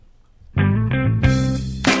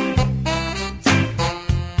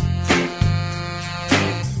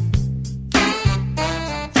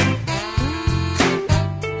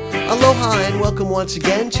once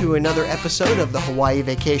again to another episode of the Hawaii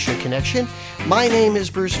Vacation Connection. My name is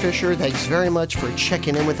Bruce Fisher. Thanks very much for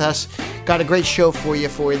checking in with us. Got a great show for you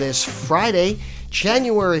for this Friday,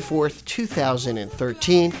 January 4th,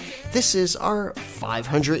 2013. This is our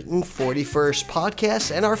 541st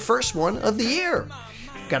podcast and our first one of the year.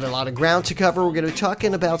 Got a lot of ground to cover. We're going to be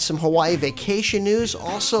talking about some Hawaii vacation news,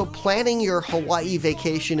 also planning your Hawaii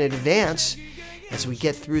vacation in advance. As we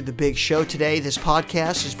get through the big show today, this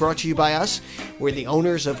podcast is brought to you by us. We're the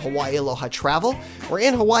owners of Hawaii Aloha Travel. We're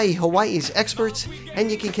in Hawaii, Hawaii's experts,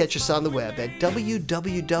 and you can catch us on the web at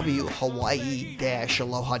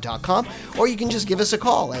www.hawaii-aloha.com, or you can just give us a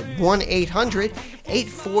call at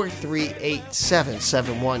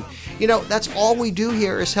 1-800-843-8771. You know, that's all we do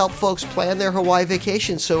here is help folks plan their Hawaii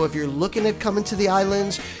vacation. So if you're looking at coming to the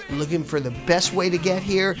islands, you're looking for the best way to get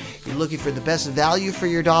here, you're looking for the best value for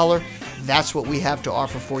your dollar, that's what we have to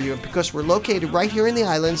offer for you. And because we're located right here in the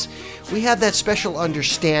islands, we have that special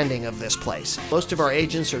understanding of this place. Most of our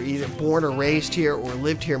agents are either born or raised here or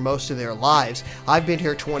lived here most of their lives. I've been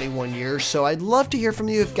here 21 years, so I'd love to hear from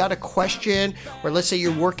you if you've got a question, or let's say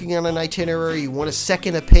you're working on an itinerary, you want a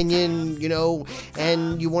second opinion,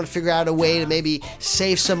 and you want to figure out a way to maybe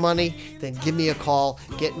save some money, then give me a call,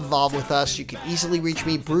 get involved with us. You can easily reach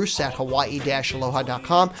me, Bruce, at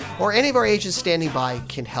hawaii-aloha.com, or any of our agents standing by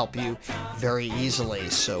can help you very easily.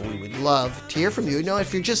 So we would love to hear from you.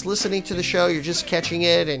 If you're just listening to the show, you're just catching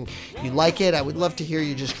it and you like it, I would love to hear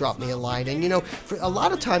you just drop me a line. And for a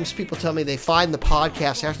lot of times people tell me they find the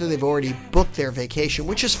podcast after they've already booked their vacation,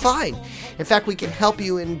 which is fine. In fact, we can help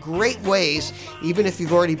you in great ways, even if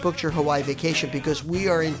you've already booked your Hawaii vacation, because we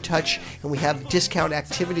are in touch and we have discount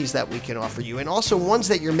activities that we can offer you, and also ones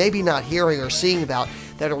that you're maybe not hearing or seeing about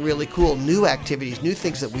that are really cool, new activities, new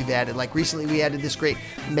things that we've added. Like recently we added this great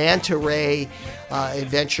manta ray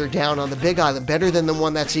adventure down on the Big Island, better than the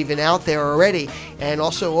one that's even out there already. And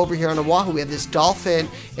also over here on Oahu, we have this dolphin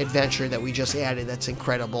adventure that we just added that's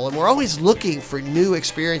incredible. And we're always looking for new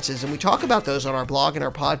experiences, and we talk about those on our blog and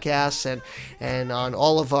our podcasts and on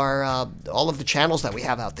all of the channels that we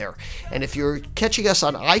have out there. And if you're catching us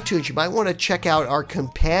on iTunes, you might want to check out our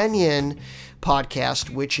companion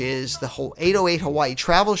podcast, which is the whole 808 Hawaii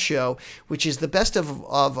Travel Show, which is the best of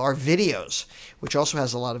our videos, which also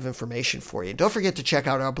has a lot of information for you. Don't forget to check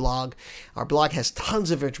out our blog. Our blog has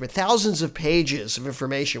tons of information, thousands of pages of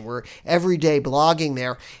information. We're every day blogging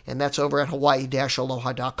there, and that's over at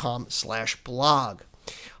hawaii-aloha.com/blog.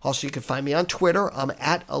 Also, you can find me on Twitter. I'm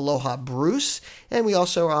at Aloha Bruce. And we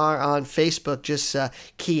also are on Facebook. Just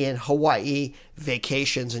key in Hawaii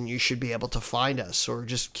Vacations and you should be able to find us. Or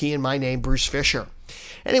just key in my name, Bruce Fisher.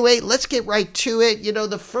 Anyway, let's get right to it.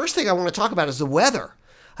 The first thing I want to talk about is the weather.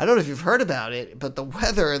 I don't know if you've heard about it, but the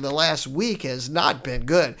weather in the last week has not been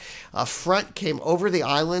good. A front came over the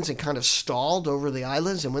islands and kind of stalled over the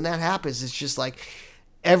islands. And when that happens, it's just like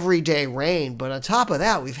everyday rain. But on top of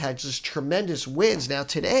that, we've had just tremendous winds. Now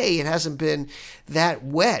today it hasn't been that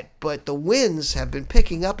wet, but the winds have been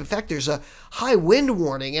picking up. In fact, there's a high wind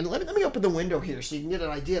warning. And let me open the window here so you can get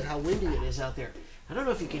an idea of how windy it is out there. I don't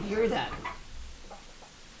know if you can hear that.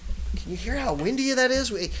 Can you hear how windy that is?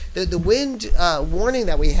 The wind warning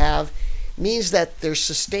that we have means that there's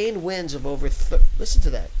sustained winds of over listen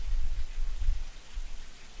to that.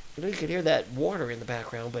 You can hear that water in the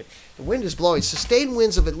background, but the wind is blowing. Sustained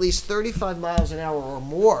winds of at least 35 miles an hour or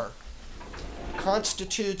more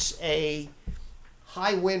constitutes a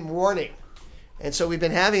high wind warning. And so we've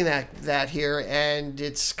been having that here, and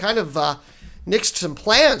it's kind of nixed some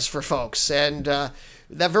plans for folks, and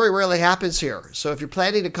that very rarely happens here. So if you're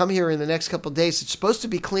planning to come here in the next couple of days, it's supposed to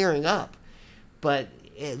be clearing up, but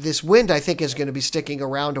this wind, I think, is going to be sticking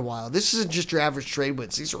around a while. This isn't just your average trade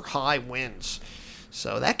winds. These are high winds.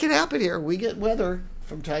 So that can happen here. We get weather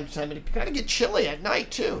from time to time, and it can kind of get chilly at night,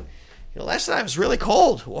 too. Last night it was really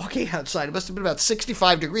cold walking outside. It must have been about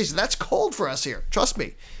 65 degrees. That's cold for us here. Trust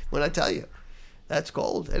me when I tell you. That's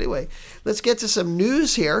cold. Anyway, let's get to some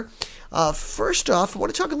news here. First off, I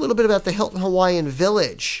want to talk a little bit about the Hilton Hawaiian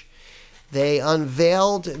Village. They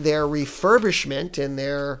unveiled their refurbishment and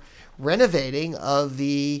their renovating of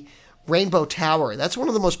the Rainbow Tower. That's one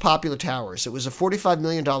of the most popular towers. It was a $45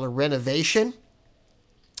 million renovation.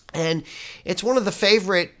 And it's one of the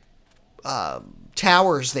favorite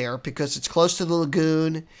towers there because it's close to the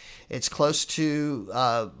lagoon, it's close to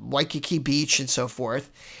Waikiki Beach and so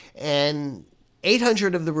forth. And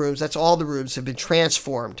 800 of the rooms, that's all the rooms, have been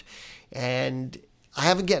transformed. And I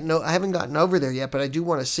haven't gotten over there yet, but I do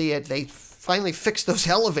want to see it. They finally fixed those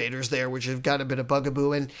elevators there, which have got a bit of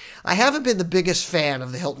bugaboo. And I haven't been the biggest fan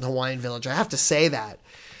of the Hilton Hawaiian Village. I have to say that.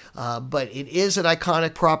 But it is an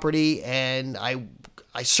iconic property, and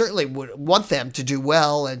I certainly would want them to do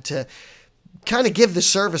well and to kind of give the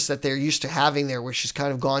service that they're used to having there, which has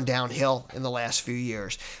kind of gone downhill in the last few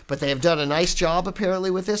years. But they have done a nice job,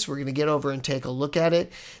 apparently, with this. We're going to get over and take a look at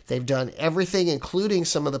it. They've done everything, including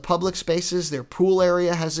some of the public spaces. Their pool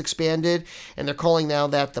area has expanded, and they're calling now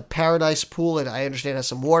that the Paradise Pool. And I understand has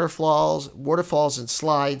some waterfalls and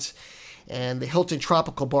slides. And the Hilton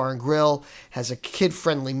Tropical Bar and Grill has a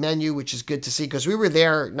kid-friendly menu, which is good to see because we were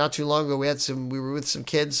there not too long ago. We were with some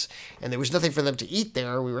kids, and there was nothing for them to eat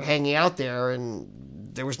there. We were hanging out there, and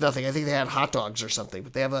there was nothing. I think they had hot dogs or something,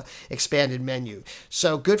 but they have a expanded menu.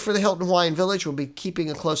 So good for the Hilton Hawaiian Village. We'll be keeping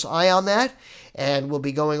a close eye on that, and we'll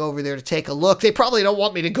be going over there to take a look. They probably don't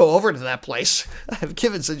want me to go over to that place. I've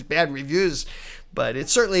given such bad reviews. But it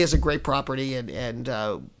certainly is a great property, and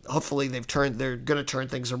hopefully they're going to turn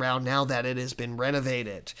things around now that it has been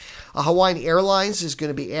renovated. Hawaiian Airlines is going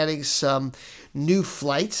to be adding some new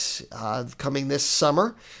flights coming this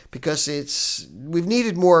summer because we've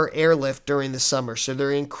needed more airlift during the summer. So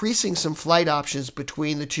they're increasing some flight options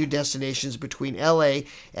between the two destinations, between LA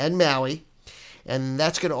and Maui, and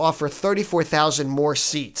that's going to offer 34,000 more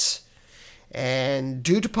seats. And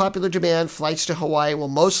due to popular demand, flights to Hawaii will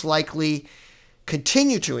most likely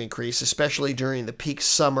continue to increase, especially during the peak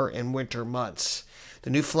summer and winter months. The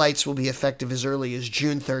new flights will be effective as early as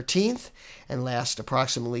June 13th and last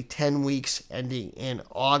approximately 10 weeks, ending in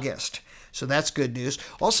August. So that's good news.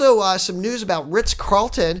 Also, some news about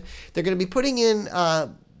Ritz-Carlton. They're going to be putting in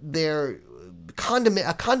their a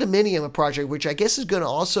condominium project, which I guess is going to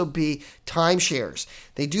also be timeshares.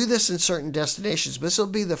 They do this in certain destinations, but this will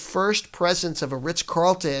be the first presence of a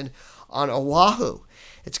Ritz-Carlton on Oahu.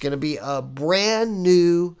 It's going to be a brand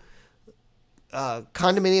new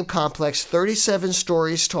condominium complex, 37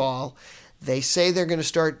 stories tall. They say they're going to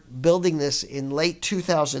start building this in late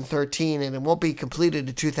 2013, and it won't be completed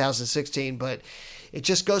in 2016, but it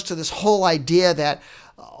just goes to this whole idea that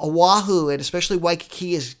Oahu, and especially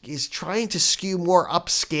Waikiki, is trying to skew more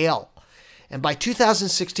upscale. And by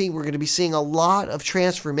 2016, we're going to be seeing a lot of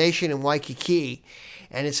transformation in Waikiki,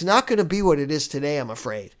 and it's not going to be what it is today, I'm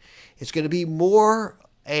afraid. It's going to be more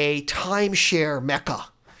a timeshare mecca.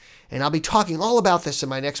 And I'll be talking all about this in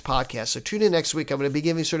my next podcast. So tune in next week. I'm going to be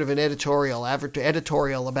giving sort of an editorial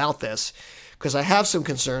about this because I have some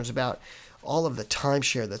concerns about all of the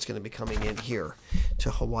timeshare that's going to be coming in here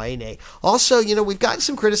to Hawaii. Also, we've gotten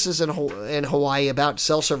some criticism in Hawaii about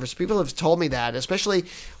cell service. People have told me that, especially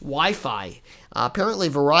Wi-Fi. Apparently,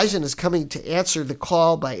 Verizon is coming to answer the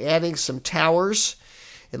call by adding some towers.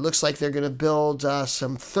 It looks like they're going to build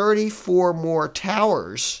some 34 more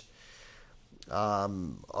towers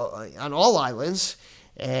on all islands,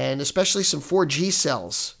 and especially some 4G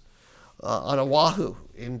cells on Oahu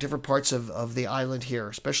in different parts of the island here,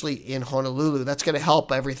 especially in Honolulu. That's going to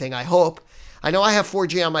help everything, I hope. I know I have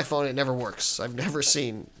 4G on my phone. It never works. I've never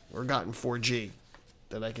seen or gotten 4G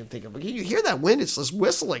that I can think of. But can you hear that wind? It's just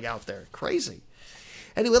whistling out there. Crazy.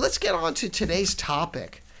 Anyway, let's get on to today's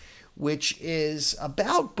topic, which is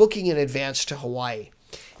about booking in advance to Hawaii.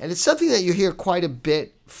 And it's something that you hear quite a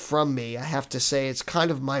bit from me. I have to say it's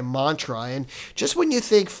kind of my mantra. And just when you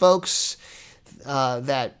think, folks,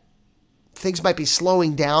 that things might be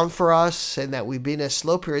slowing down for us and that we've been in a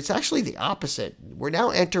slow period, it's actually the opposite. We're now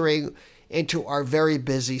entering into our very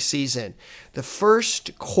busy season. The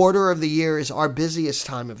first quarter of the year is our busiest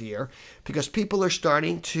time of year because people are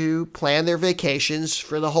starting to plan their vacations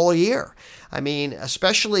for the whole year. I mean,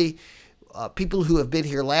 especially people who have been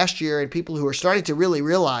here last year and people who are starting to really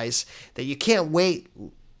realize that you can't wait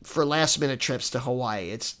for last-minute trips to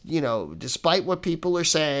Hawaii. It's, despite what people are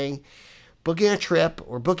saying, booking a trip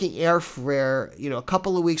or booking airfare, a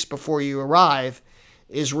couple of weeks before you arrive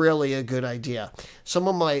is really a good idea.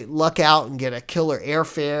 Someone might luck out and get a killer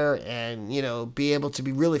airfare and, be able to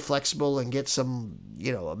be really flexible and get some,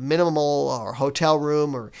 a minimal or hotel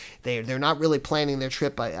room, or they're not really planning their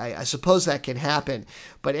trip. I suppose that can happen.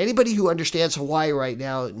 But anybody who understands Hawaii right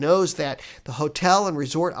now knows that the hotel and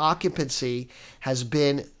resort occupancy has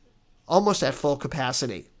been almost at full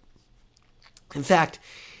capacity. In fact,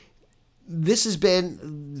 this has been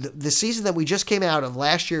the season that we just came out of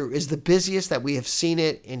last year is the busiest that we have seen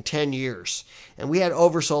it in 10 years. And we had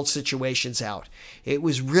oversold situations out. It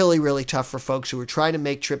was really, really tough for folks who were trying to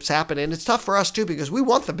make trips happen. And it's tough for us too, because we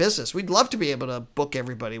want the business. We'd love to be able to book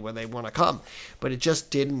everybody when they want to come, but it just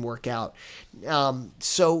didn't work out.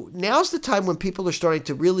 So now's the time when people are starting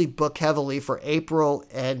to really book heavily for April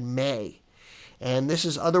and May. And this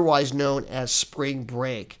is otherwise known as spring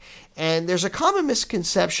break. And there's a common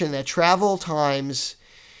misconception that travel times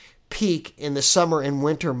peak in the summer and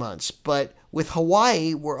winter months. But with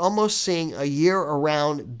Hawaii, we're almost seeing a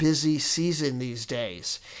year-around busy season these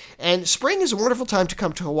days. And spring is a wonderful time to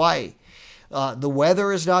come to Hawaii. The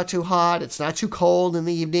weather is not too hot. It's not too cold in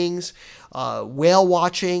the evenings. Whale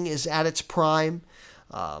watching is at its prime.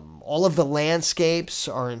 All of the landscapes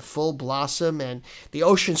are in full blossom, and the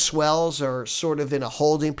ocean swells are sort of in a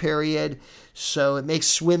holding period. So it makes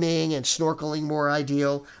swimming and snorkeling more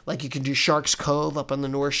ideal. Like you can do Sharks Cove up on the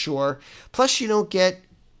North Shore. Plus, you don't get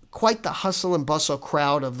quite the hustle and bustle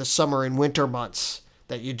crowd of the summer and winter months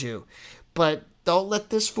that you do. But don't let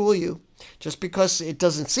this fool you. Just because it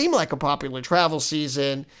doesn't seem like a popular travel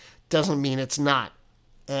season doesn't mean it's not.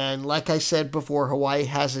 And like I said before, Hawaii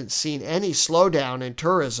hasn't seen any slowdown in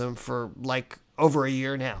tourism for like over a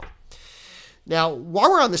year now. Now,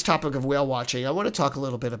 while we're on this topic of whale watching, I want to talk a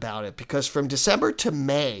little bit about it because from December to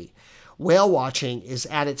May, whale watching is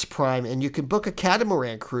at its prime, and you can book a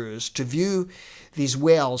catamaran cruise to view these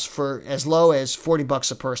whales for as low as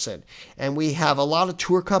 $40 a person. And we have a lot of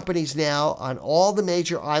tour companies now on all the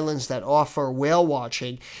major islands that offer whale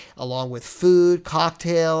watching, along with food,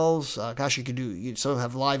 cocktails. You some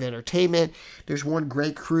have live entertainment. There's one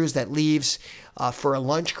great cruise that leaves for a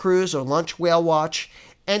lunch cruise or lunch whale watch.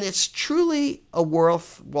 And it's truly a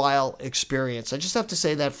worthwhile experience. I just have to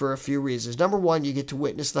say that for a few reasons. Number one, you get to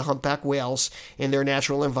witness the humpback whales in their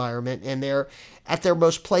natural environment, and they're at their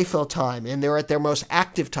most playful time, and they're at their most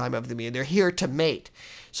active time of the year. They're here to mate.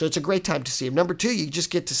 So it's a great time to see them. Number two, you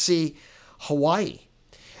just get to see Hawaii.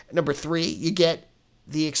 Number three, you get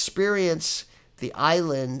the experience, the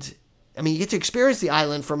island. You get to experience the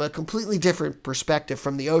island from a completely different perspective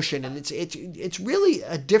from the ocean, and it's really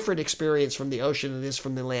a different experience from the ocean than it is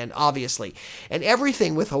from the land, obviously. And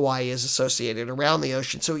everything with Hawaii is associated around the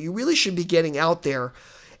ocean, so you really should be getting out there,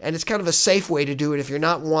 and it's kind of a safe way to do it if you're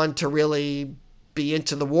not one to really be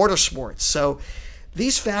into the water sports. So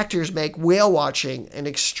these factors make whale watching an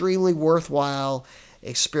extremely worthwhile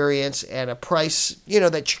experience at a price,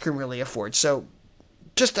 that you can really afford. So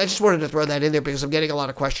I just wanted to throw that in there because I'm getting a lot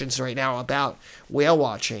of questions right now about whale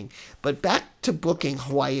watching. But back to booking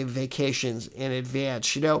Hawaii vacations in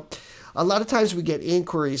advance. A lot of times we get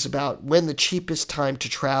inquiries about when the cheapest time to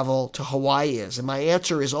travel to Hawaii is. And my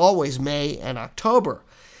answer is always May and October.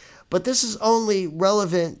 But this is only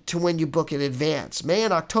relevant to when you book in advance. May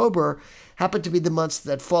and October happen to be the months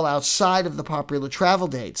that fall outside of the popular travel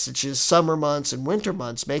dates, such as summer months and winter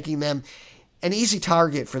months, making them an easy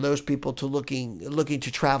target for those people looking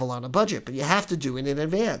to travel on a budget, but you have to do it in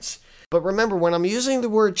advance. But remember, when I'm using the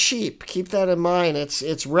word cheap, keep that in mind.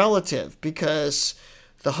 It's relative because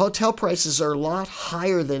the hotel prices are a lot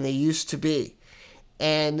higher than they used to be,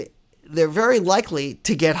 and they're very likely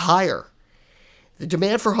to get higher. The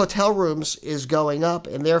demand for hotel rooms is going up,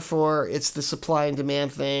 and therefore it's the supply and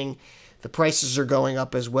demand thing. The prices are going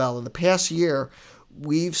up as well. In the past year,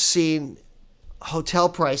 we've seen hotel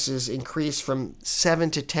prices increase from 7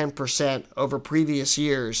 to 10% over previous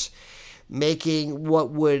years, making what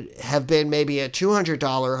would have been maybe a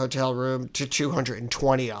 $200 hotel room to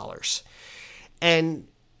 $220. And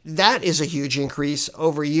that is a huge increase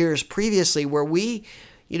over years previously where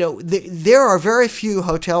there are very few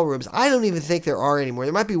hotel rooms. I don't even think there are anymore.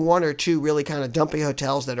 There might be one or two really kind of dumpy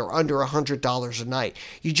hotels that are under $100 a night.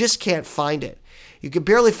 You just can't find it. You can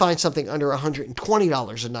barely find something under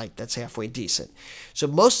 $120 a night that's halfway decent. So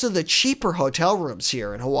most of the cheaper hotel rooms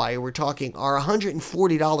here in Hawaii, we're talking, are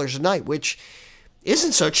 $140 a night, which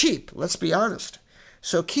isn't so cheap, let's be honest.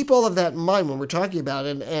 So keep all of that in mind when we're talking about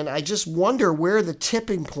it. And I just wonder where the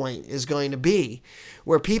tipping point is going to be,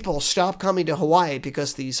 where people stop coming to Hawaii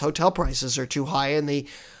because these hotel prices are too high and the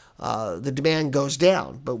demand goes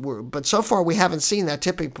down. But so far we haven't seen that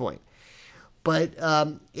tipping point. But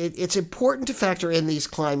it's important to factor in these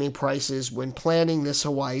climbing prices when planning this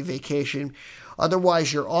Hawaii vacation.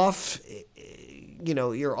 Otherwise, your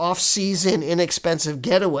off-season inexpensive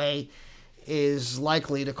getaway is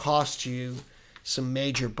likely to cost you some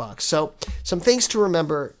major bucks. So some things to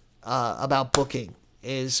remember about booking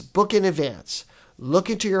is book in advance.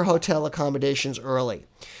 Look into your hotel accommodations early.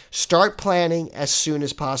 Start planning as soon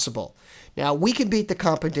as possible. Now, we can beat the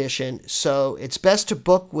competition, so it's best to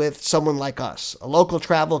book with someone like us, a local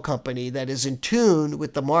travel company that is in tune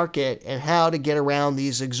with the market and how to get around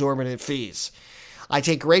these exorbitant fees. I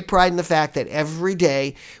take great pride in the fact that every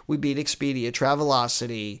day we beat Expedia,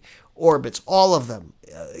 Travelocity, Orbitz, all of them.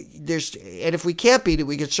 And if we can't beat it,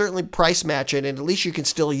 we can certainly price match it, and at least you can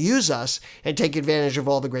still use us and take advantage of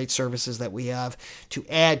all the great services that we have to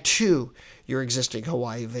add to your existing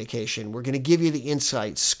Hawaii vacation. We're going to give you the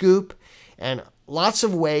inside scoop, and lots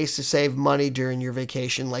of ways to save money during your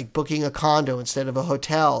vacation, like booking a condo instead of a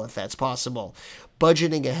hotel if that's possible,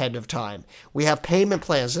 budgeting ahead of time. We have payment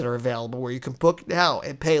plans that are available where you can book now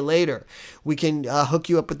and pay later. We can hook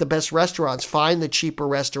you up with the best restaurants, find the cheaper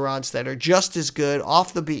restaurants that are just as good,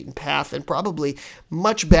 off the beaten path, and probably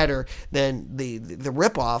much better than the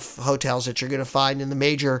rip-off hotels that you're going to find in the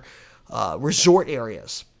major resort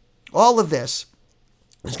areas. All of this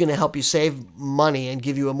is going to help you save money and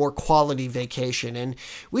give you a more quality vacation. And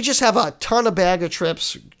we just have a ton of bag of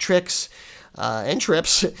tricks and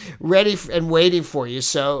trips ready and waiting for you.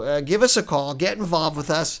 So give us a call, get involved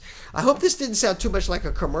with us. I hope this didn't sound too much like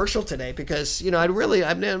a commercial today, because I'm really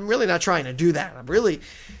not trying to do that. I'm really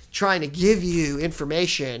trying to give you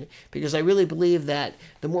information, because I really believe that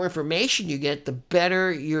the more information you get, the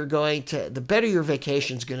better your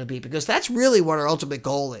vacation's going to be, because that's really what our ultimate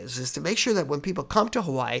goal is to make sure that when people come to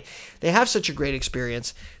Hawaii, they have such a great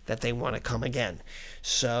experience that they want to come again.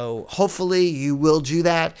 So hopefully you will do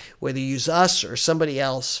that, whether you use us or somebody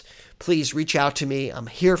else. Please reach out to me. I'm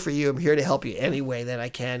here for you. I'm here to help you any way that I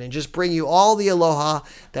can, and just bring you all the aloha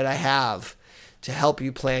that I have to help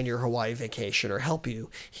you plan your Hawaii vacation, or help you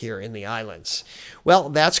here in the islands. Well,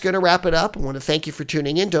 that's going to wrap it up. I want to thank you for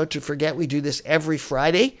tuning in. Don't forget, we do this every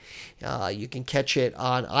Friday. You can catch it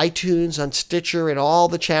on iTunes, on Stitcher, and all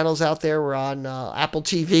the channels out there. We're on Apple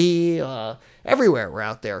TV, everywhere we're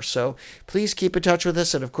out there. So please keep in touch with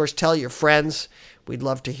us, and of course, tell your friends. We'd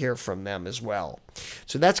love to hear from them as well.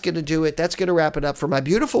 So that's going to do it. That's going to wrap it up. For my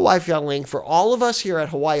beautiful wife, Yang-Ling, for all of us here at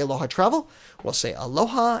Hawaii Aloha Travel, we'll say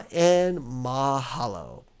aloha and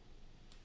mahalo.